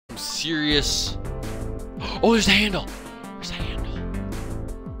serious. Oh, there's the handle. There's the handle.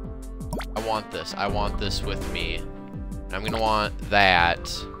 I want this. I want this with me. And I'm gonna want that.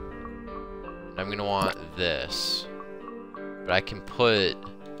 And I'm gonna want this. But I can put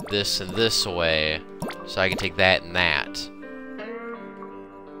this and this away, so I can take that and that.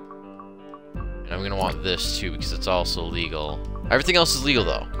 And I'm gonna want this too, because it's also legal. Everything else is legal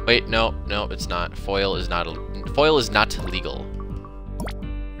though. Wait, no, it's not. Foil is not legal.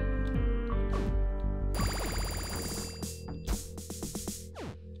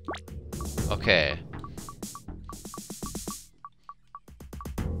 Okay.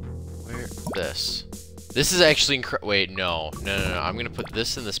 Where this? This is actually wait, no. I'm gonna put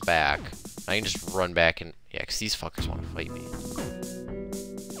this in this back. I can just run back and because these fuckers want to fight me.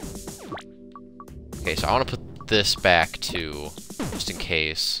 Okay, so I want to put this back too, just in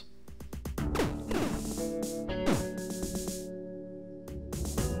case.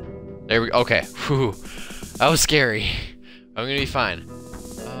 There we go. Okay. Whew. That was scary. I'm gonna be fine.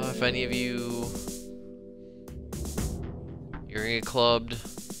 If any of you're gonna get clubbed,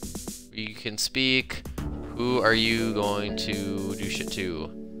 you can speak. Who are you going to do shit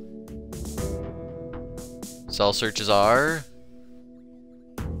to? Cell searches are.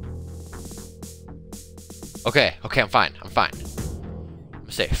 Okay, I'm fine. I'm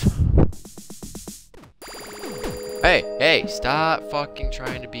safe. Hey, stop fucking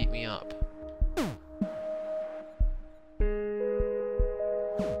trying to beat me up.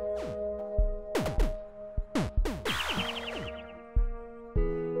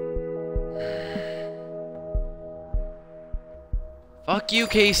 Fuck you,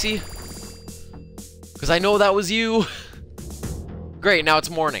 Casey. Because I know that was you. Great, now it's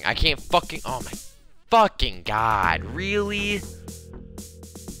morning. I can't fucking... Oh my fucking god. Really?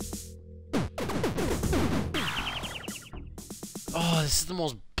 Oh, this is the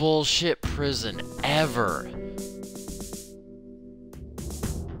most bullshit prison ever.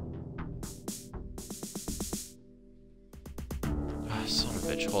 Oh, son of a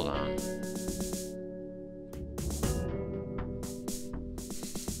bitch, hold on.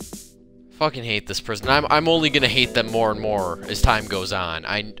 Fucking hate this prison. I'm only gonna hate them more and more as time goes on.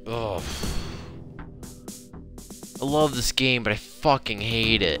 I love this game, but I fucking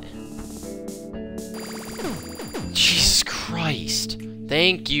hate it. Jesus Christ.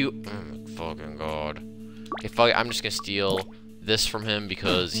 Thank you. Oh, fucking god. Okay, fuck it. I'm just gonna steal this from him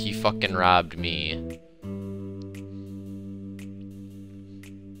because he fucking robbed me.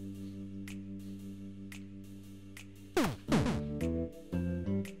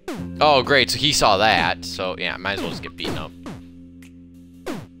 Oh, great, so he saw that, so yeah, might as well just get beaten up.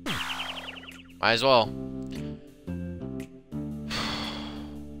 Might as well.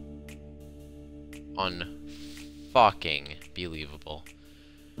 Unfucking believable.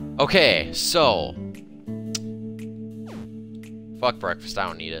 Okay, so. Fuck breakfast, I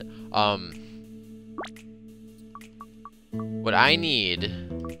don't need it. What I need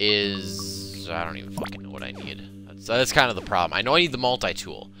is... I don't even fucking know what I need. That's kind of the problem. I know I need the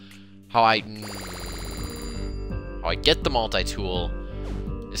multi-tool. How I get the multi-tool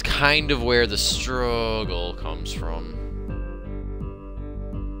is kind of where the struggle comes from.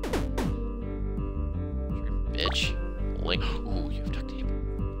 Bitch. Link. Ooh, you have duct tape.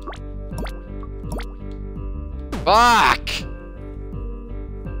 Fuck!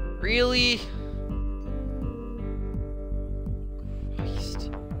 Really? Christ.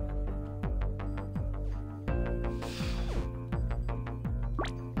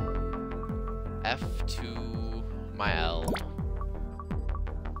 F to my L.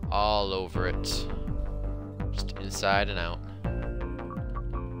 All over it. Just inside and out.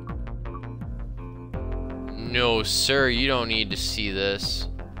 No, sir, you don't need to see this.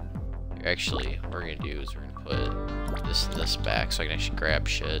 Actually, what we're gonna do is we're gonna put this and this back so I can actually grab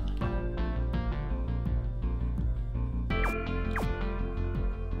shit.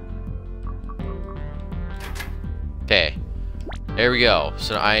 Okay. There we go.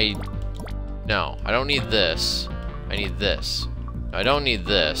 So no, I don't need this. I need this. No, I don't need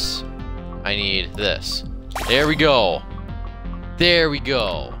this. I need this. There we go. There we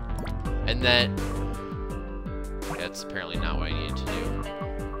go. And then... That's apparently not what I needed to do.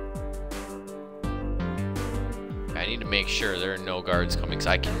 I need to make sure there are no guards coming, because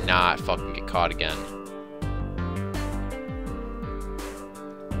I cannot fucking get caught again.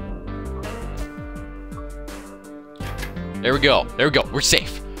 There we go. There we go. We're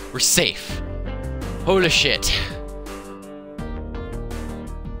safe. We're safe. Holy shit.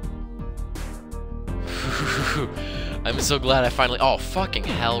 I'm so glad I finally... Oh, fucking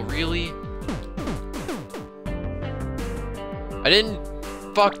hell, really? I didn't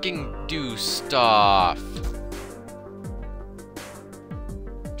fucking do stuff.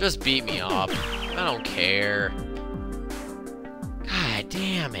 Just beat me up. I don't care. God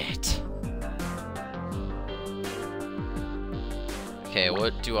damn it. Okay,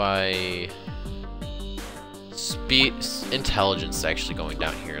 what do I... Speed... Intelligence is actually going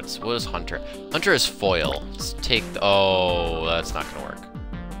down here. What is Hunter? Hunter is foil. Let's take the... Oh, that's not gonna work.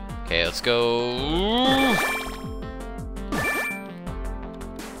 Okay, let's go...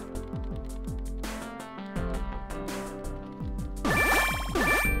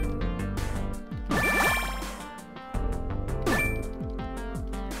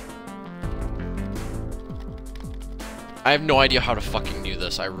 I have no idea how to fucking do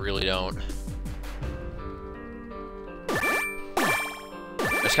this. I really don't.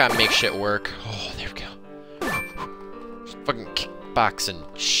 I just gotta make shit work. Oh, there we go. Just fucking kickboxing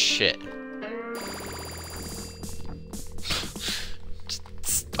shit.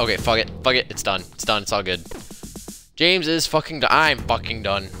 Okay, fuck it. Fuck it. It's done. It's done. It's all good. James is fucking done. I'm fucking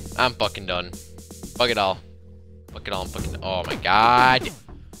done. I'm fucking done. Fuck it all. Fuck it all. I'm fucking... Oh my god.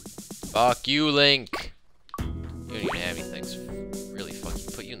 Fuck you, Link. You don't even have anything. So really, fuck you.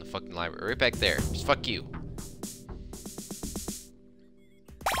 Put you in the fucking library. Right back there. Just fuck you.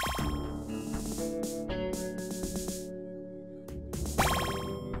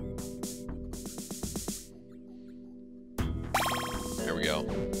 There we go.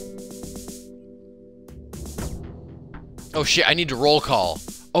 Oh shit, I need to roll call.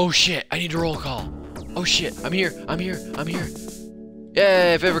 Oh shit, I need to roll call. Oh shit, I'm here. I'm here. I'm here.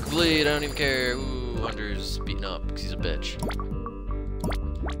 Yay, if ever complete, I don't even care. Ooh. Hunter's beaten up because he's a bitch.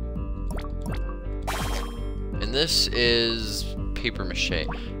 And this is paper mache.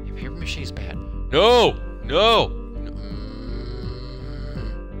 Yeah, paper mache is bad. No! No!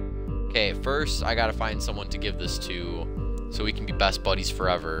 Okay, first I gotta find someone to give this to so we can be best buddies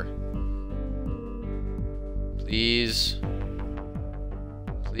forever. Please.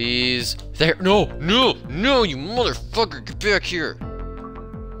 Please. There. No! No! No, you motherfucker! Get back here!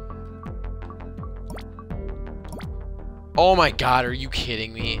 Oh my god, are you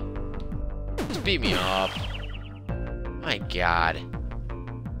kidding me? Just beat me up. My god.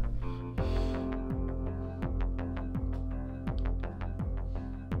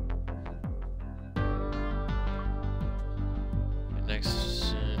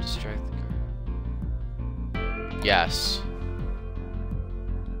 Next, distract the guard. Yes.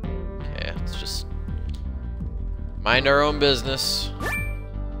 Okay, let's just mind our own business.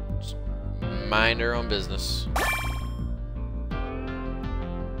 Just mind our own business.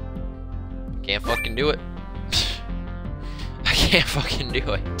 Can't fucking do it. I can't fucking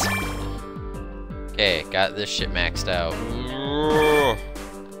do it. Okay, got this shit maxed out.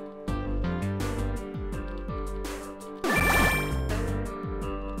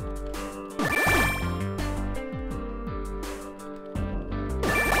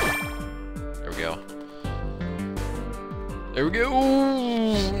 There we go. There we go,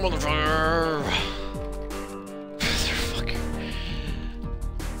 motherfucker.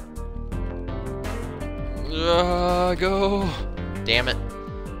 Go. Damn it.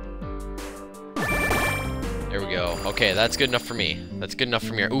 There we go. Okay, that's good enough for me. That's good enough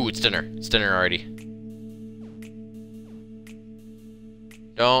for me. Ooh, it's dinner. It's dinner already.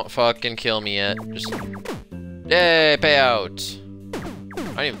 Don't fucking kill me yet. Just... Yay, payout.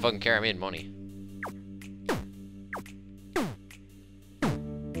 I don't even fucking care. I made money.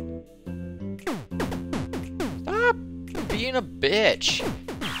 Stop being a bitch.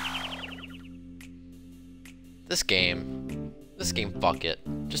 This game, fuck it.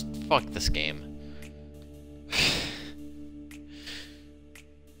 Just fuck this game.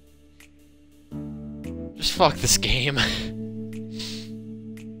 Just fuck this game. What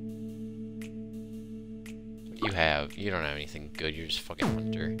do you have? You don't have anything good, you're just fucking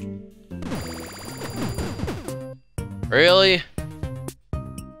Hunter. Really?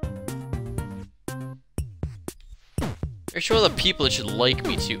 You're sure the people that should like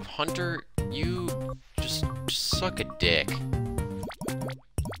me too. Hunter, you just suck a dick.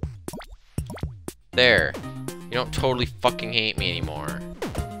 There. You don't totally fucking hate me anymore.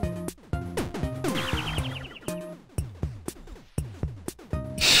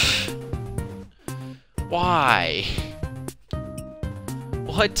 Why?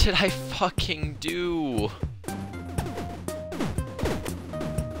 What did I fucking do?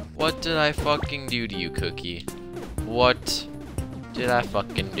 What did I fucking do to you, Cookie? What did I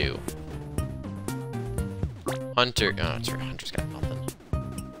fucking do? Hunter, oh, that's right, Hunter's got nothing.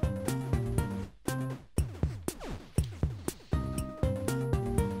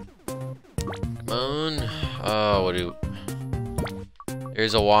 Come on. Oh, what do...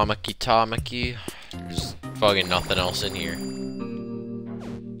 There's a Wamaki Tamaki. There's fucking nothing else in here.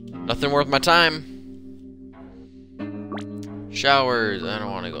 Nothing worth my time. Showers. I don't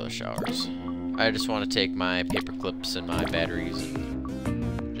want to go to showers. I just want to take my paper clips and my batteries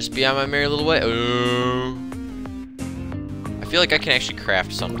and just be on my merry little way. Oh. I feel like I can actually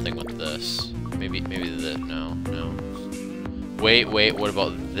craft something with this. Maybe the no. Wait, what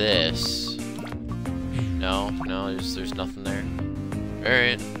about this? No, there's nothing there.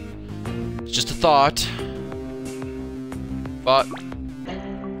 Alright. It's just a thought. But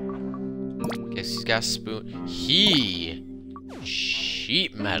guess he's got a spoon.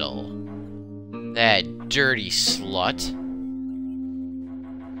 Sheet metal. That dirty slut.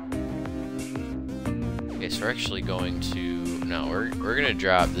 Okay, so we're actually going to... No, we're gonna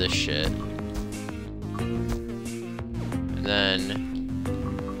drop this shit. And then...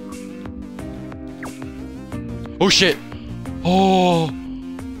 Oh shit! Oh!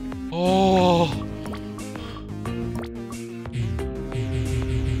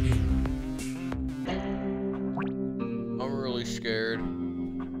 I'm really scared.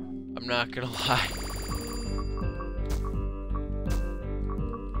 I'm not gonna lie.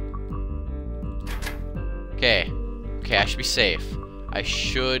 Okay, I should be safe. I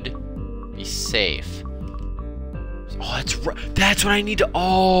should be safe. Oh, that's right. That's what I need to.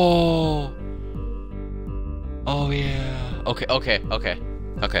 Oh yeah. Okay.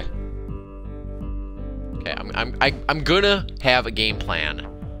 I'm gonna have a game plan.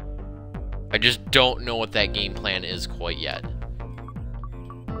 I just don't know what that game plan is quite yet.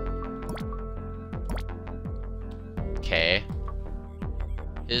 Okay.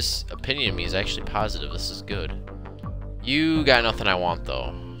 His opinion of me is actually positive. This is good. You got nothing I want,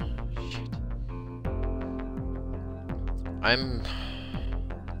 though. Shit.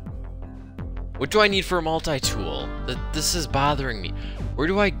 What do I need for a multi-tool? This is bothering me. Where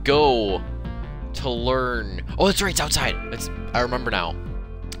do I go to learn? Oh, that's right. It's outside. I remember now.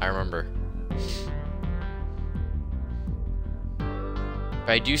 I remember. But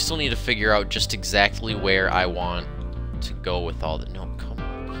I do still need to figure out just exactly where I want to go with all the... No, come on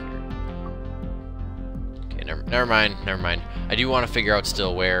here. Okay, never mind. I do want to figure out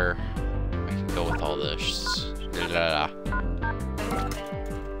still where I can go with all this.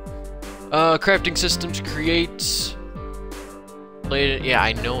 Crafting systems create... Yeah,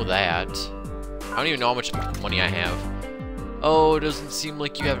 I know that. I don't even know how much money I have. Oh, it doesn't seem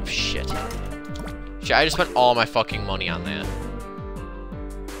like you have shit. Shit, I just spent all my fucking money on that.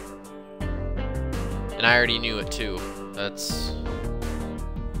 And I already knew it too. That's...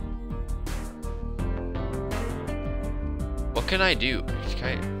 What can I do?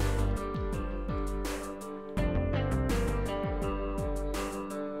 Okay.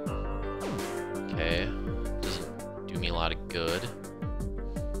 Doesn't do me a lot of good.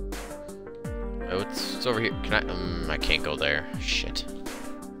 Oh, it's over here. Can I can't go there. Shit.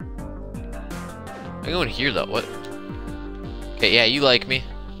 I can go in here though. What? Okay, yeah, you like me.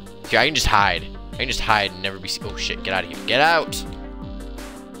 Okay, I can just hide. I can just hide and never be seen. Oh shit, get out of here. Get out!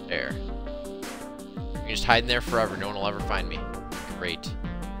 There. You can just hide in there forever. No one will ever find me. Great.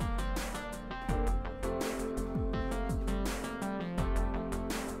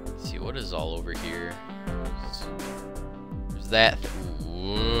 Let's see, what is all over here? There's that.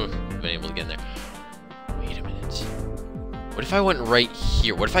 Ooh, I've been able to get in there. Wait a minute. What if I went right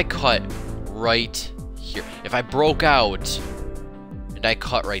here? What if I cut right here? If I broke out and I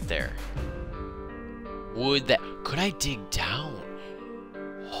cut right there. Would that... Could I dig down?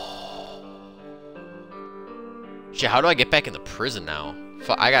 Shit, how do I get back in the prison now?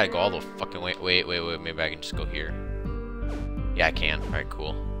 I gotta go all the fucking way. Wait. Maybe I can just go here. Yeah, I can. Alright,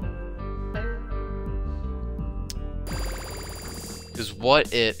 cool. Because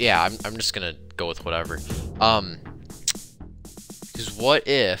what if... Yeah, I'm just gonna go with whatever. Because what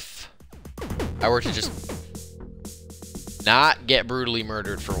if I were to just not get brutally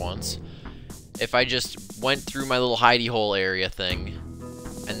murdered for once? If I just went through my little hidey hole area thing,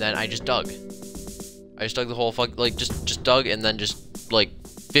 and then I just dug. I just dug the whole just dug and then just like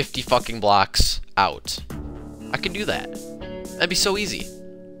 50 fucking blocks out. I could do that. That'd be so easy.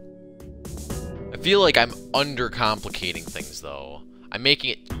 I feel like I'm undercomplicating things though. I'm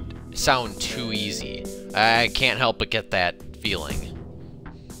making it sound too easy. I can't help but get that feeling.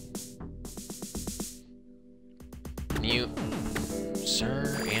 You,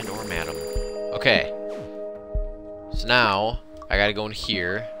 sir and or madam. Okay. So now, I gotta go in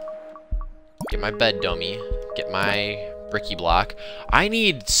here. Get my bed dummy. Get my bricky block. I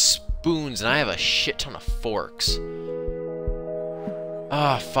need spoons, and I have a shit ton of forks.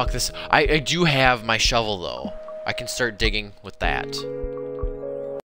 Ah, fuck this. I do have my shovel, though. I can start digging with that.